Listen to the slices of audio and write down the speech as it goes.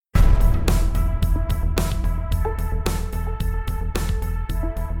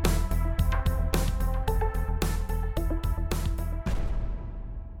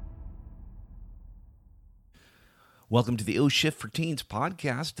Welcome to the O Shift for Teens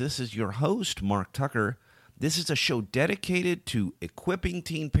podcast. This is your host, Mark Tucker. This is a show dedicated to equipping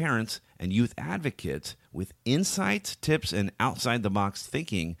teen parents and youth advocates with insights, tips, and outside-the-box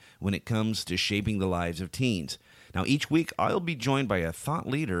thinking when it comes to shaping the lives of teens. Now, each week, I'll be joined by a thought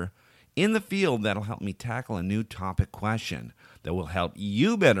leader in the field that'll help me tackle a new topic question that will help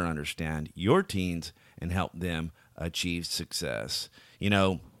you better understand your teens and help them achieve success. You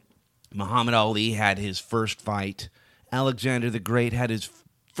know, Muhammad Ali had his first fight. Alexander the Great had his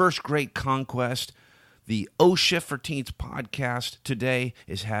first great conquest. The O Shift for Teens podcast today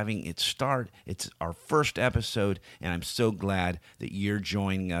is having its start. It's our first episode, and I'm so glad that you're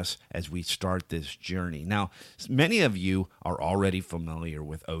joining us as we start this journey. Now, many of you are already familiar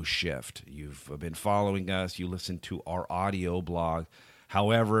with O Shift. You've been following us. You listen to our audio blog.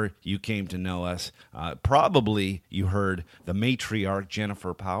 However you came to know us, probably you heard the matriarch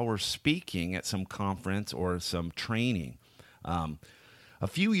Jennifer Powers speaking at some conference or some training. A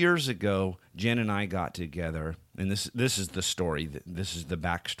few years ago, Jen and I got together, and this is the story. This is the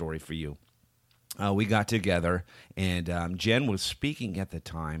backstory for you. We got together, and Jen was speaking at the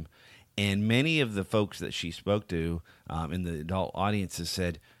time, and many of the folks that she spoke to in the adult audiences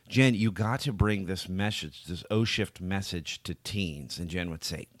said, Jen, you got to bring this message, this O-Shift message to teens. And Jen would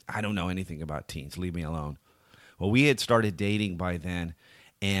say, I don't know anything about teens. Leave me alone. Well, we had started dating by then,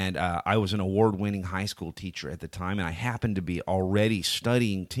 and I was an award-winning high school teacher at the time, and I happened to be already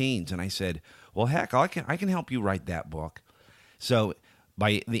studying teens. And I said, well, heck, I can help you write that book. So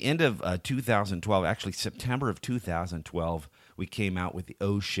by the end of 2012, actually September of 2012, we came out with the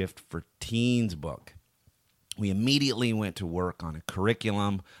O-Shift for Teens book. We immediately went to work on a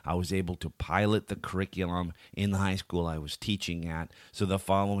curriculum. I was able to pilot the curriculum in the high school I was teaching at. So the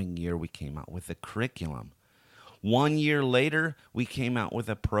following year, we came out with a curriculum. 1 year later, we came out with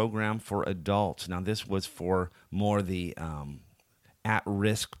a program for adults. Now, this was for more the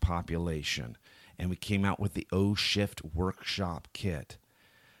at-risk population, and we came out with the O-Shift Workshop Kit.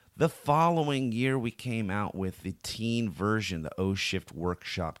 The following year, we came out with the teen version, the O-Shift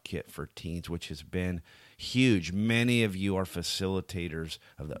Workshop Kit for teens, which has been huge. Many of you are facilitators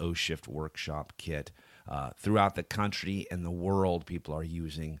of the O-Shift Workshop Kit. Throughout the country and the world, people are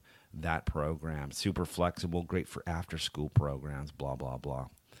using that program. Super flexible, great for after-school programs, blah, blah, blah.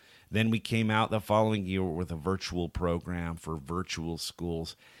 Then we came out the following year with a virtual program for virtual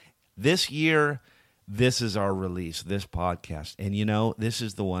schools. This year, this is our release, this podcast. And you know, this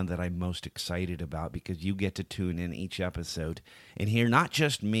is the one that I'm most excited about because you get to tune in each episode and hear not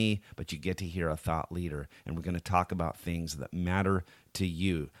just me, but you get to hear a thought leader. And we're going to talk about things that matter to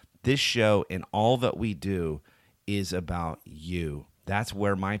you. This show and all that we do is about you. That's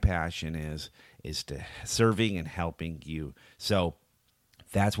where my passion is to serving and helping you. So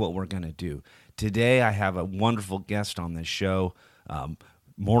that's what we're going to do. Today, I have a wonderful guest on this show.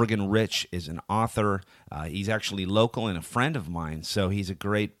 Morgan Rich is an author. He's actually local and a friend of mine, so he's a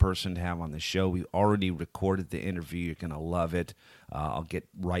great person to have on the show. We already recorded the interview. You're going to love it. I'll get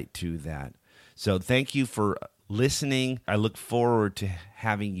right to that. So thank you for listening. I look forward to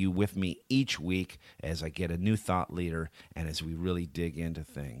having you with me each week as I get a new thought leader and as we really dig into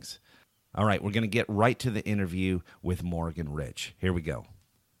things. All right, we're going to get right to the interview with Morgan Rich. Here we go.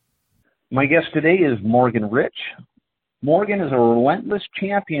 My guest today is Morgan Rich. Morgan is a relentless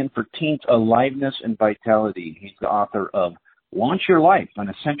champion for teens' aliveness and vitality. He's the author of Launch Your Life, an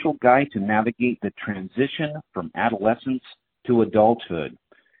essential guide to navigate the transition from adolescence to adulthood.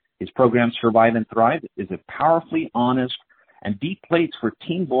 His program, Survive and Thrive, is a powerfully honest and deep place for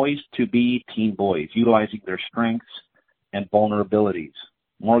teen boys to be teen boys, utilizing their strengths and vulnerabilities.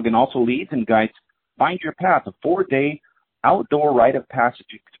 Morgan also leads and guides Find Your Path, a 4-day outdoor rite of passage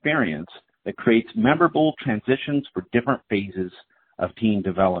experience that creates memorable transitions for different phases of teen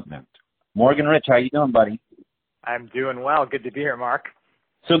development. Morgan Rich, how you doing, buddy? I'm doing well. Good to be here, Mark.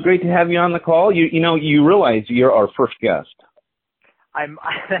 So great to have you on the call. You realize you're our first guest.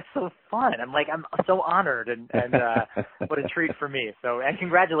 That's so fun. I'm so honored and what a treat for me. So, and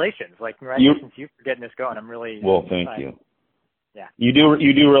congratulations. Congratulations to you for getting this going. I'm really well, thank you. Yeah. You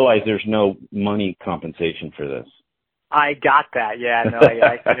do realize there's no money compensation for this. I got that. Yeah, no,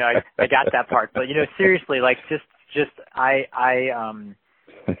 I got that part. But seriously,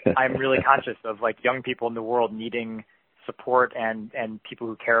 I'm really conscious of young people in the world needing support and people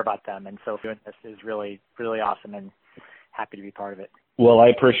who care about them. And so doing this is really, really awesome and happy to be part of it. Well, I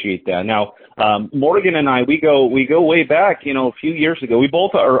appreciate that. Now, Morgan and I, we go way back, a few years ago. We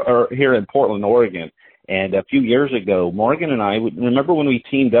both are here in Portland, Oregon. And a few years ago, Morgan and I, remember when we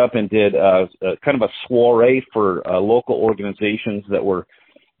teamed up and did kind of a soiree for local organizations that were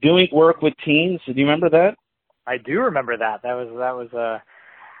doing work with teens? Do you remember that? I do remember that.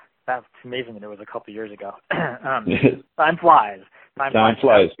 That's amazing that it was a couple of years ago. Time flies. Time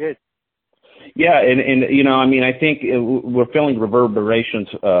flies. Good. Yeah, and I mean, I think we're feeling reverberations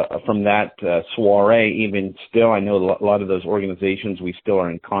from that soiree. Even still, I know a lot of those organizations we still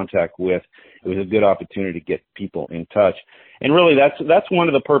are in contact with. It was a good opportunity to get people in touch, and really, that's one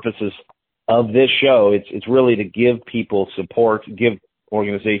of the purposes of this show. It's really to give people support, give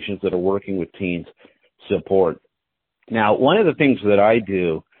organizations that are working with teens support. Now, one of the things that I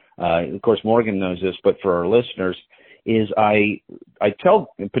do, of course, Morgan knows this, but for our listeners, is I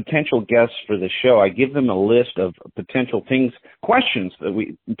tell potential guests for the show, I give them a list of potential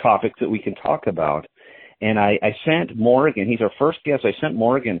topics that we can talk about. And I sent Morgan, he's our first guest, I sent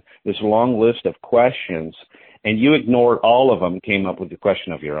Morgan this long list of questions, and you ignored all of them, came up with a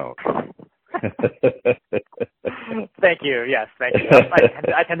question of your own. Thank you. Yes, thank you.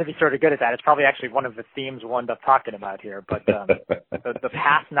 I tend to be sort of good at that. It's probably actually one of the themes we'll end up talking about here, but the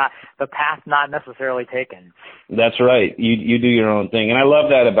path not necessarily taken. That's right. You do your own thing, and I love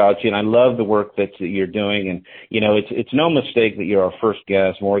that about you, and I love the work that you're doing. And it's no mistake that you're our first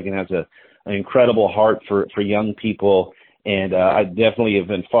guest. Morgan has an incredible heart for young people, and I definitely have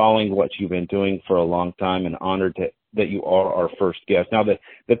been following what you've been doing for a long time, and honored that you are our first guest. Now,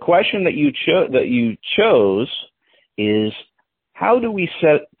 the question that you chose is, how do we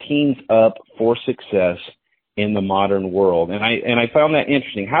set teens up for success in the modern world? And I found that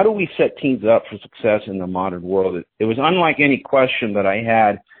interesting. How do we set teens up for success in the modern world? It was unlike any question that I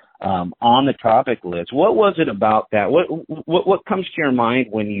had on the topic list. What was it about that? What comes to your mind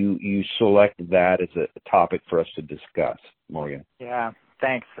when you selected that as a topic for us to discuss, Morgan? Yeah,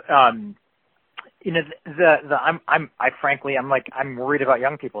 thanks. I'm worried about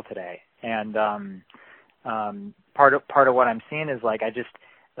young people today, and part of what I'm seeing is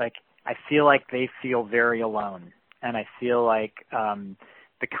I feel like they feel very alone, and I feel like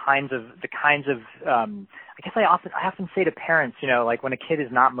the kinds of I guess I often say to parents, like when a kid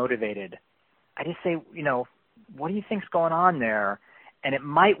is not motivated, I just say, what do you think's going on there? And it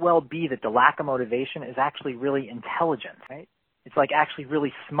might well be that the lack of motivation is actually really intelligent, right? It's like actually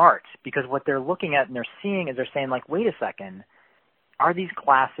really smart, because what they're looking at and they're seeing is they're saying like, wait a second, are these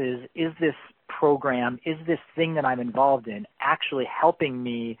classes, is this program, is this thing that I'm involved in actually helping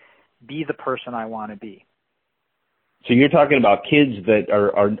me be the person I want to be? So you're talking about kids that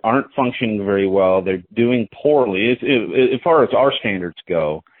aren't functioning very well. They're doing poorly as far as our standards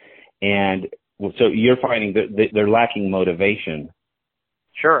go. And so you're finding that they're lacking motivation.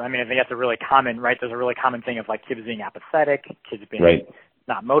 Sure. I mean, I think that's a really common, right? There's a really common thing of like kids being apathetic, kids being right.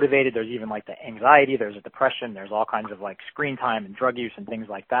 not motivated. There's even like the anxiety, there's a depression, there's all kinds of like screen time and drug use and things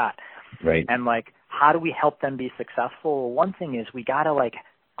like that. Right. And like, how do we help them be successful? Well, one thing is we got to like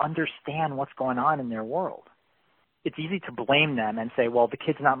understand what's going on in their world. It's easy to blame them and say, well, the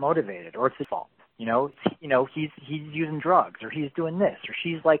kid's not motivated, or it's his fault. He's using drugs, or he's doing this, or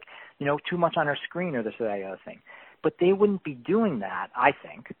she's like, too much on her screen, or this or that other thing. But they wouldn't be doing that, I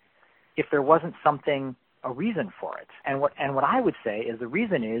think, if there wasn't a reason for it. And what I would say is the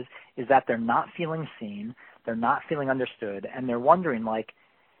reason is that they're not feeling seen, they're not feeling understood, and they're wondering like,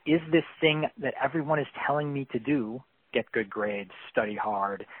 is this thing that everyone is telling me to do, get good grades, study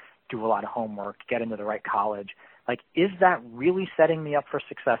hard, do a lot of homework, get into the right college, like, is that really setting me up for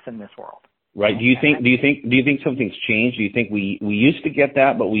success in this world? Right. Do you think something's changed? Do you think we used to get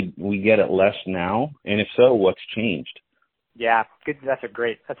that, but we get it less now? And if so, what's changed? Yeah, good. That's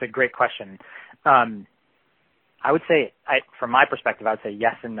a great question. I would say, from my perspective, I would say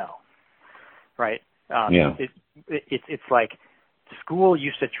yes and no. Right. Yeah. It's like school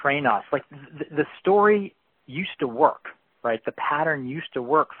used to train us. Like the story used to work. Right. The pattern used to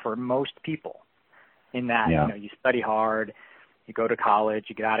work for most people. In that, you study hard. You go to college,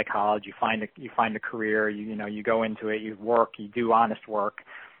 you get out of college, you find a career, you go into it, you work, you do honest work,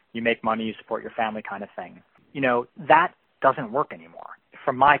 you make money, you support your family kind of thing. That doesn't work anymore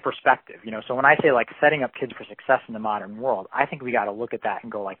from my perspective. So when I say like setting up kids for success in the modern world, I think we got to look at that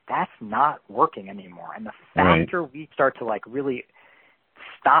and go like, that's not working anymore. And the faster we start to like really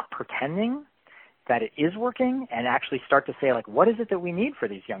stop pretending that it is working and actually start to say like, what is it that we need for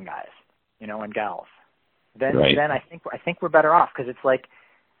these young guys, and gals? Then I think we're better off, because it's like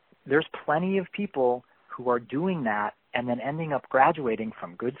there's plenty of people who are doing that and then ending up graduating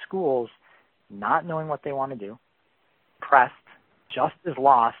from good schools, not knowing what they want to do, pressed, just as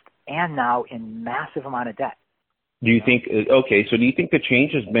lost, and now in massive amount of debt. Do you think, so do you think the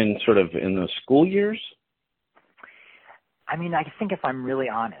change has been sort of in the school years? I mean, I think if I'm really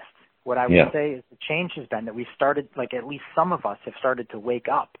honest, what I would say is the change has been that we've started, like at least some of us have started to wake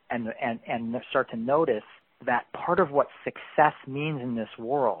up and start to notice that part of what success means in this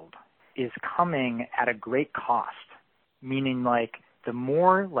world is coming at a great cost, meaning like the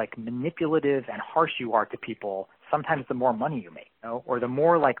more like manipulative and harsh you are to people, sometimes the more money you make, you know? Or the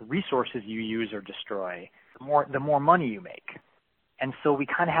more like resources you use or destroy, the more money you make. And so we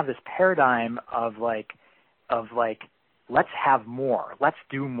kind of have this paradigm of like, let's have more, let's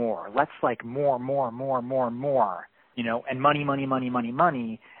do more, let's like more, you know, and money.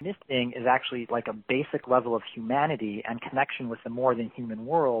 And this thing is actually like a basic level of humanity and connection with the more than human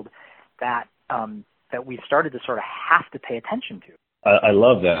world that we've started to sort of have to pay attention to. I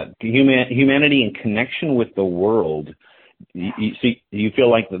love that. Humanity in connection with the world. You see, you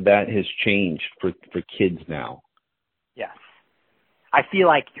feel like that has changed for kids now? Yes. I feel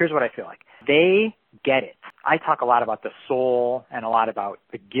like, here's what I feel like. They get it. I talk a lot about the soul and a lot about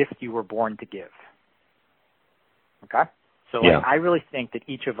the gift you were born to give. Okay? So like, I really think that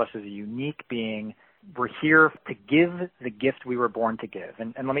each of us is a unique being. We're here to give the gift we were born to give.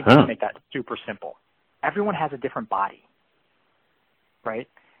 And let me just make that super simple. Everyone has a different body, right?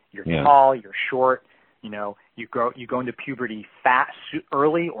 You're tall, you're short, you know, you go into puberty fast,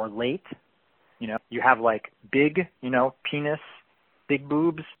 early or late. You know, you have like big, you know, penis, big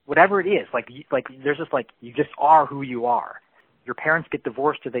boobs, whatever it is. Like there's just like, you just are who you are. Your parents get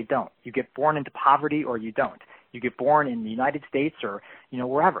divorced or they don't. You get born into poverty or you don't. You get born in the United States or, you know,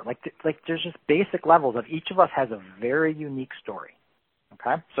 wherever. Like there's just basic levels of each of us has a very unique story.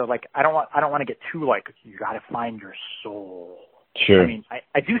 Okay? So like, I don't want to get too like, you got to find your soul. Sure. I mean,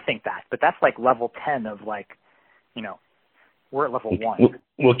 I do think that, but that's like level 10 of like, you know, we're at level 1.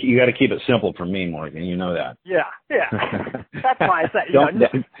 Well, you got to keep it simple for me, Morgan. You know that. Yeah. That's why I said,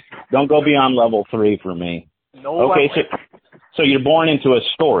 don't go beyond level 3 for me. No. Okay, so you're born into a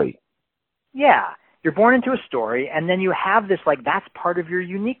story. Yeah, you're born into a story, and then you have this like that's part of your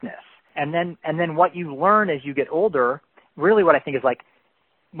uniqueness, and then what you learn as you get older. Really, what I think is like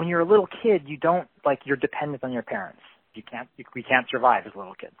when you're a little kid, you don't like you're dependent on your parents. We can't survive as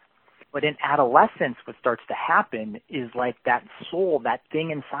little kids. But in adolescence, what starts to happen is like that soul, that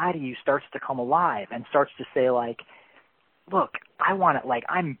thing inside of you starts to come alive and starts to say like, look, I want it, like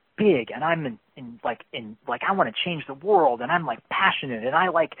I'm big and I'm I want to change the world and I'm like passionate and I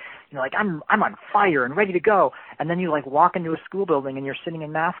like, you know, like I'm on fire and ready to go. And then you like walk into a school building and you're sitting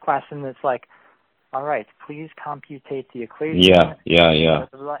in math class and it's like, all right, please computate the equation. Yeah.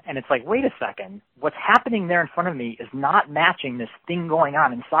 And it's like, wait a second, what's happening there in front of me is not matching this thing going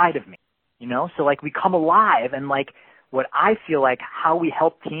on inside of me, you know? So like we come alive and like what I feel like how we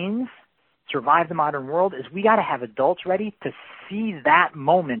help teens survive the modern world is we got to have adults ready to see that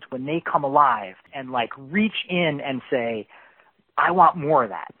moment when they come alive and like reach in and say, I want more of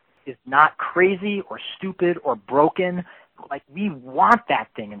that. It's not crazy or stupid or broken. Like we want that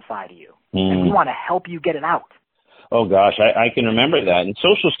thing inside of you and we want to help you get it out. Oh gosh, I can remember that. And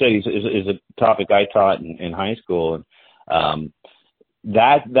social studies is a topic I taught in high school. And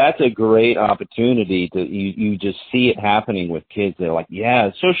that's a great opportunity to you just see it happening with kids. They're like, yeah,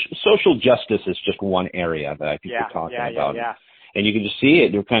 social justice is just one area that I think we're talking about. Yeah. And you can just see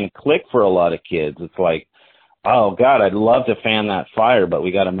it. You kind of click for a lot of kids. It's like, oh God, I'd love to fan that fire, but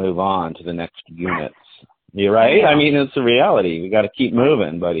we got to move on to the next units. You're right. Yeah. I mean, it's a reality. We got to keep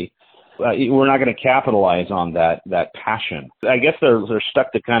moving, buddy. We're not going to capitalize on that passion. I guess they're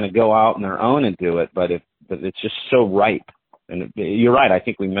stuck to kind of go out on their own and do it, but it's just so ripe. And you're right. I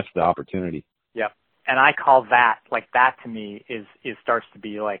think we missed the opportunity. Yep. And I call that, like that to me is starts to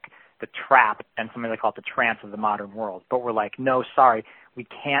be like the trap and something they call it the trance of the modern world. But we're like, no, sorry, we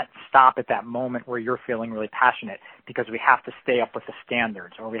can't stop at that moment where you're feeling really passionate because we have to stay up with the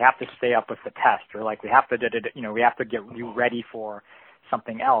standards or we have to stay up with the test or like we have to, we have to get you ready for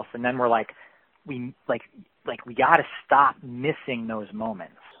something else. And then we're like, we got to stop missing those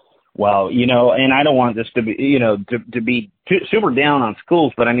moments. Well, and I don't want this to be, to be super down on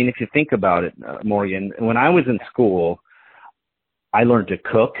schools, but I mean, if you think about it, Morgan, when I was in school, I learned to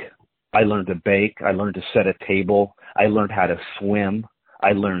cook, I learned to bake, I learned to set a table, I learned how to swim,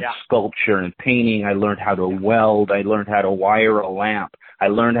 I learned sculpture and painting, I learned how to weld, I learned how to wire a lamp, I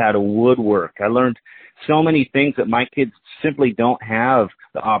learned how to woodwork, I learned so many things that my kids simply don't have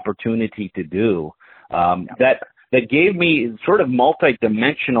the opportunity to do. That gave me sort of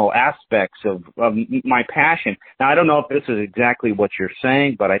multi-dimensional aspects of my passion. Now, I don't know if this is exactly what you're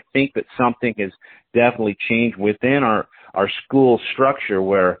saying, but I think that something has definitely changed within our school structure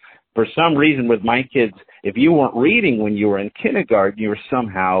where, for some reason with my kids, if you weren't reading when you were in kindergarten, you were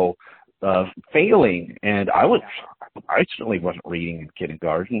somehow failing. And I certainly wasn't reading in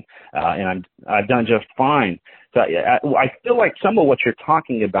kindergarten, and I've done just fine. So I feel like some of what you're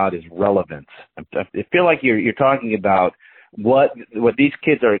talking about is relevance. I feel like you're talking about what these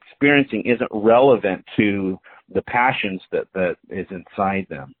kids are experiencing isn't relevant to the passions that is inside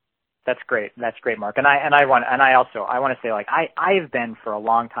them. That's great. That's great, Mark. And I want to say, like, I've been for a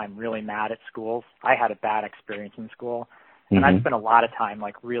long time really mad at schools. I had a bad experience in school, and I've spent a lot of time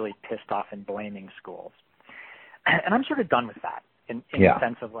like really pissed off and blaming schools. And I'm sort of done with that in the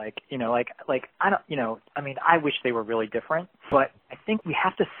sense of like I don't, I mean, I wish they were really different, but I think we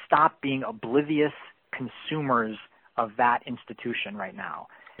have to stop being oblivious consumers of that institution right now.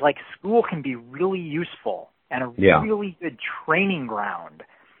 Like, school can be really useful and a really good training ground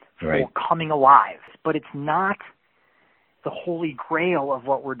for coming alive, but it's not the holy grail of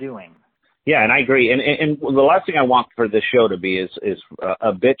what we're doing. Yeah, and I agree. And the last thing I want for this show to be is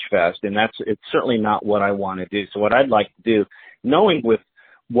a bitch fest, and it's certainly not what I want to do. So what I'd like to do, knowing with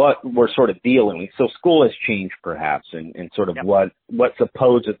what we're sort of dealing with, so school has changed perhaps, and sort of what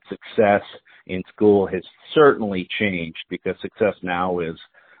supposed success in school has certainly changed, because success now is,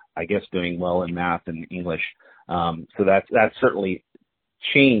 I guess, doing well in math and English. So that's certainly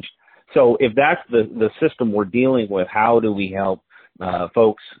changed. So if that's the system we're dealing with, how do we help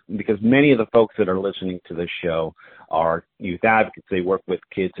folks? Because many of the folks that are listening to this show are youth advocates. They work with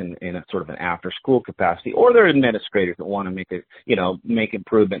kids in a sort of an after-school capacity, or they're administrators that want to make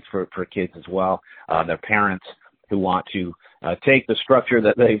improvements for kids as well. They're parents who want to take the structure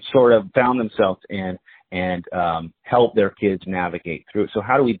that they've sort of found themselves in and help their kids navigate through it. So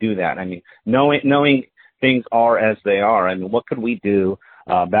how do we do that? I mean, knowing things are as they are. I mean, what could we do?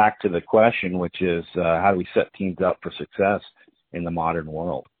 Back to the question, which is how do we set teens up for success in the modern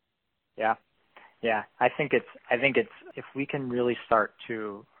world? Yeah. I think it's if we can really start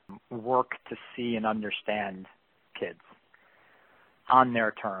to work to see and understand kids on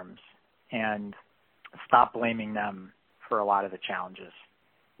their terms and stop blaming them for a lot of the challenges,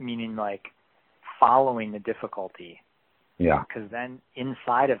 meaning like following the difficulty. Yeah. Because then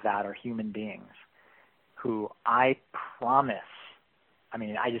inside of that are human beings who I promise. I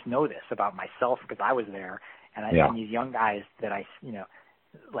mean, I just know this about myself because I was there, and these young guys that I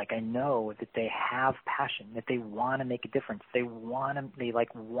know that they have passion, that they want to make a difference. They want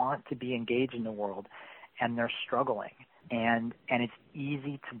to be engaged in the world, and they're struggling. And it's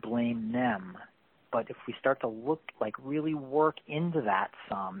easy to blame them. But if we start to look, like really work into that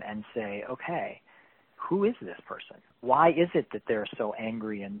some and say, okay, who is this person? Why is it that they're so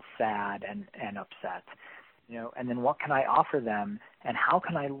angry and sad and upset? And then what can I offer them, and how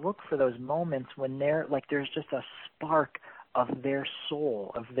can I look for those moments when they're like, there's just a spark of their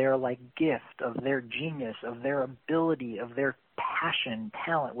soul, of their like gift, of their genius, of their ability, of their passion,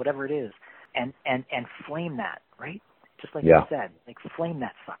 talent, whatever it is, and flame that, right? Just like you said, like flame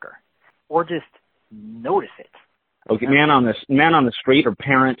that sucker, or just notice it. Okay, man on the street or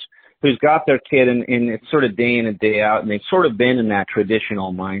parent who's got their kid and it's sort of day in and day out, and they've sort of been in that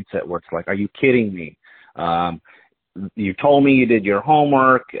traditional mindset where it's like, are you kidding me? You told me you did your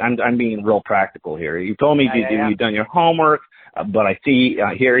homework. I'm being real practical here. You told me you've done your homework, but I see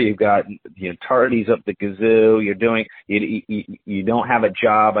here you've got tardies up the kazoo. You're doing you don't have a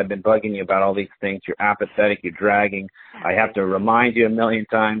job. I've been bugging you about all these things. You're apathetic. You're dragging. I have to remind you a million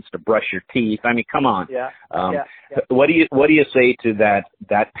times to brush your teeth. I mean, come on. What do you say to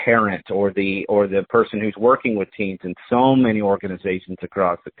that parent or the person who's working with teens in so many organizations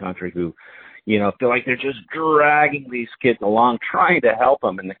across the country who feel like they're just dragging these kids along, trying to help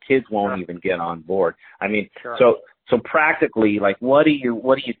them, and the kids won't even get on board. I mean, so practically, like, what do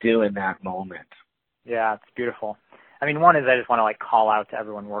you do in that moment? Yeah, it's beautiful. I mean, one is I just want to like call out to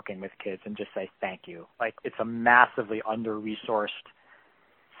everyone working with kids and just say thank you. Like, it's a massively under-resourced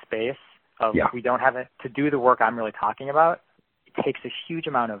space of we don't have it to do the work I'm really talking about. It takes a huge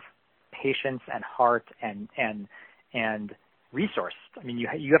amount of patience and heart and resource. I mean, you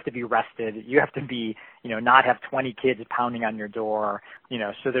have to be rested. You have to be, not have 20 kids pounding on your door.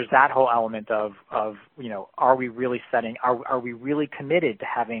 So there's that whole element of are we really committed to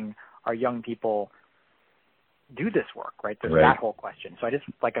having our young people do this work, right? There's that whole question. So I just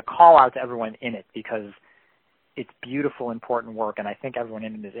like a call out to everyone in it because it's beautiful, important work, and I think everyone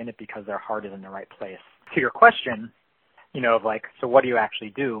in it is in it because their heart is in the right place. To your question, of like, so what do you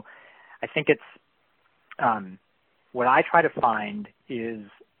actually do? I think it's what I try to find is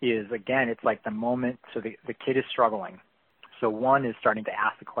again, it's like the moment, so the kid is struggling. So one is starting to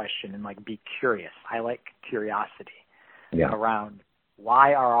ask the question and like be curious. I like curiosity around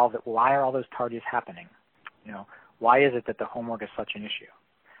why are all those tardies happening? Why is it that the homework is such an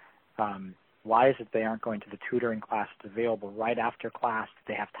issue? Why is it they aren't going to the tutoring class that's available right after class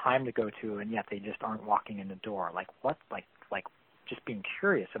that they have time to go to, and yet they just aren't walking in the door? Like what? Like just being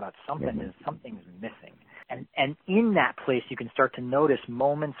curious about something is something's missing. And in that place, you can start to notice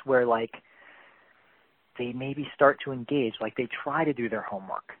moments where like they maybe start to engage, like they try to do their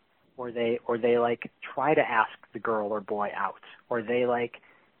homework, or they like try to ask the girl or boy out, or they like,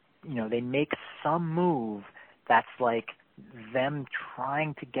 you know, they make some move that's like them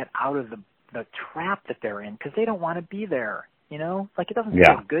trying to get out of the trap that they're in because they don't want to be there, you know? Like it doesn't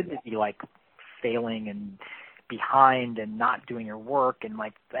feel good to be like failing and behind and not doing your work and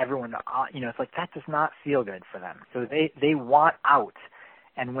like everyone, you know, it's like that does not feel good for them. So they want out.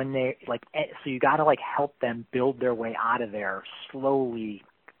 And when they like, so you got to like help them build their way out of there slowly,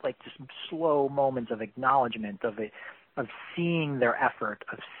 like just slow moments of acknowledgement of it, of seeing their effort,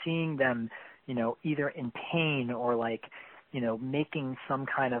 of seeing them, you know, either in pain or like, you know, making some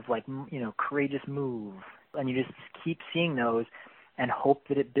kind of like, you know, courageous move. And you just keep seeing those and hope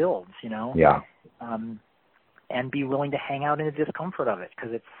that it builds, you know? Yeah. And be willing to hang out in the discomfort of it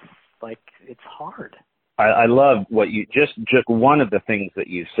because it's like, it's hard. I love what you just one of the things that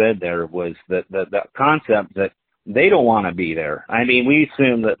you said there was that concept that they don't want to be there. I mean, we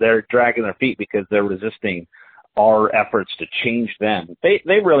assume that they're dragging their feet because they're resisting our efforts to change them. They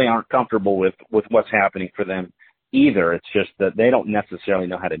really aren't comfortable with what's happening for them either. It's just that they don't necessarily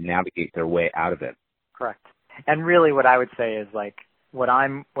know how to navigate their way out of it. Correct. And really what I would say is like what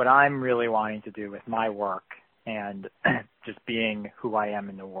I'm really wanting to do with my work and just being who I am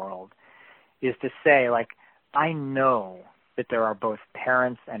in the world is to say, like, I know that there are both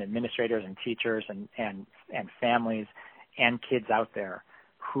parents and administrators and teachers and families and kids out there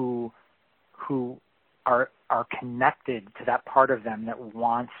who are connected to that part of them that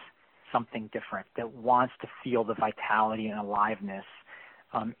wants something different, that wants to feel the vitality and aliveness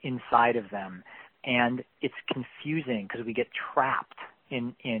inside of them. And it's confusing because we get trapped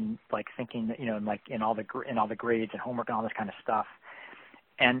in like thinking that, you know, like in all the grades and homework and all this kind of stuff.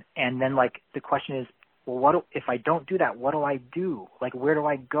 And then like the question is, well, if I don't do that, what do I do? Like, where do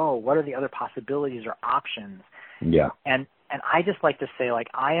I go? What are the other possibilities or options? Yeah. And I just like to say, like,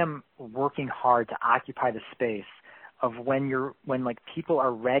 I am working hard to occupy the space of when like people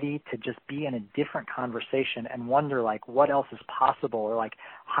are ready to just be in a different conversation and wonder like what else is possible, or like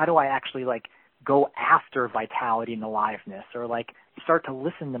how do I actually like go after vitality and aliveness, or like start to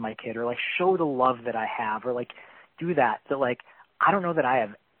listen to my kid, or like show the love that I have, or like do that. So like I don't know that I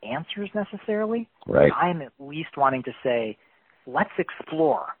have answers necessarily. Right. I am at least wanting to say, let's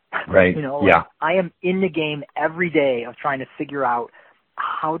explore. Right. You know, like, I am in the game every day of trying to figure out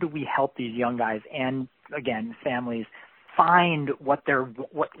how do we help these young guys and again families find what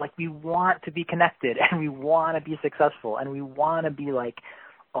like we want to be connected and we want to be successful and we want to be like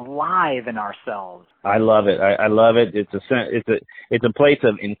alive in ourselves. I love it. I love it. It's a place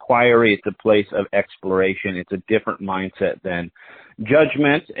of inquiry. It's a place of exploration. It's a different mindset than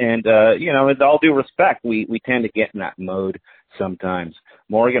judgment. And you know, with all due respect, we tend to get in that mode sometimes.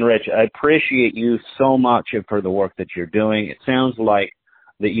 Morgan Rich, I appreciate you so much for the work that you're doing. It sounds like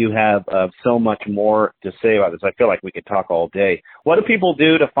that you have so much more to say about this. I feel like we could talk all day. What do people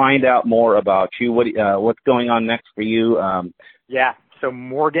do to find out more about you? What's going on next for you? Yeah. So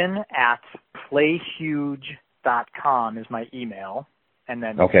Morgan at playhuge.com is my email, and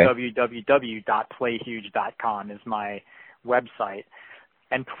then www.playhuge.com is my website.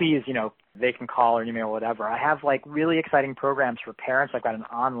 And please, you know, they can call or email or whatever. I have like really exciting programs for parents. I've got an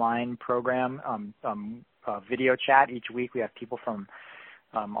online program, video chat each week. We have people from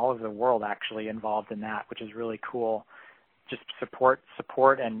all over the world actually involved in that, which is really cool. Just support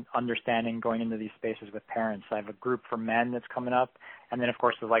and understanding going into these spaces with parents. I have a group for men that's coming up. And then, of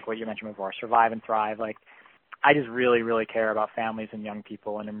course, like what you mentioned before, Survive and Thrive. Like, I just really, really care about families and young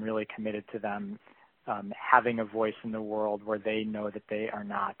people, and I'm really committed to them having a voice in the world where they know that they are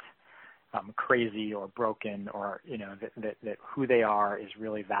not crazy or broken, or, you know, that who they are is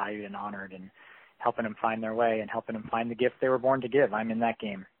really valued and honored, and helping them find their way and helping them find the gift they were born to give. I'm in that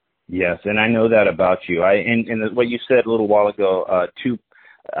game. Yes, and I know that about you. And what you said a little while ago, two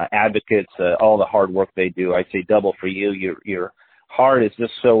advocates, all the hard work they do, I say double for you. Your heart is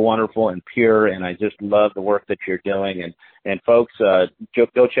just so wonderful and pure, and I just love the work that you're doing. And folks,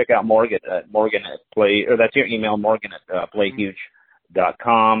 go check out Morgan at that's your email, Morgan at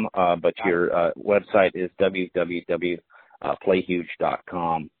playhuge.com, but your website is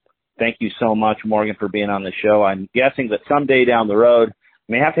www.playhuge.com. Thank you so much, Morgan, for being on the show. I'm guessing that someday down the road,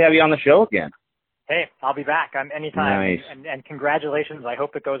 may have to have you on the show again. Hey, I'll be back anytime. Nice. And congratulations. I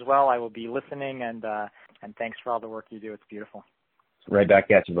hope it goes well. I will be listening, and thanks for all the work you do. It's beautiful. Right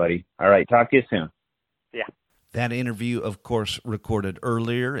back at you, buddy. All right, talk to you soon. Yeah. That interview, of course, recorded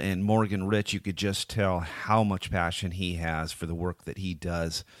earlier, and Morgan Rich, you could just tell how much passion he has for the work that he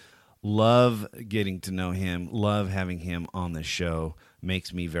does. Love getting to know him, love having him on the show,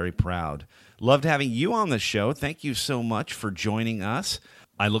 makes me very proud. Loved having you on the show. Thank you so much for joining us.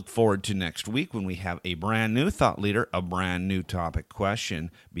 I look forward to next week when we have a brand new thought leader, a brand new topic question.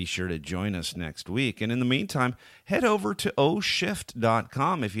 Be sure to join us next week. And in the meantime, head over to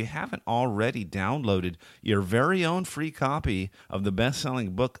oshift.com. If you haven't already downloaded your very own free copy of the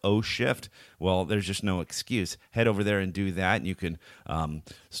best-selling book, O Shift, well, there's just no excuse. Head over there and do that. And you can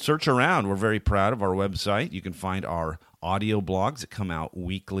search around. We're very proud of our website. You can find our audio blogs that come out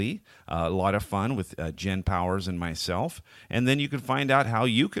weekly. A lot of fun with Jen Powers and myself. And then you can find out how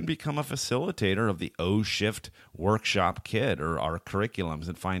you can become a facilitator of the O Shift Workshop Kit or our curriculums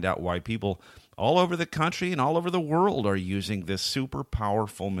and find out why people all over the country and all over the world are using this super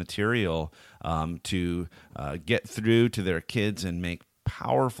powerful material to get through to their kids and make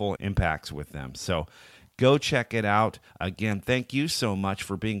powerful impacts with them. So go check it out. Again, thank you so much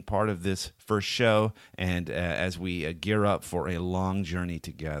for being part of this first show and as we gear up for a long journey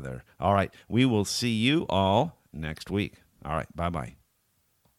together. All right, we will see you all next week. All right, bye-bye.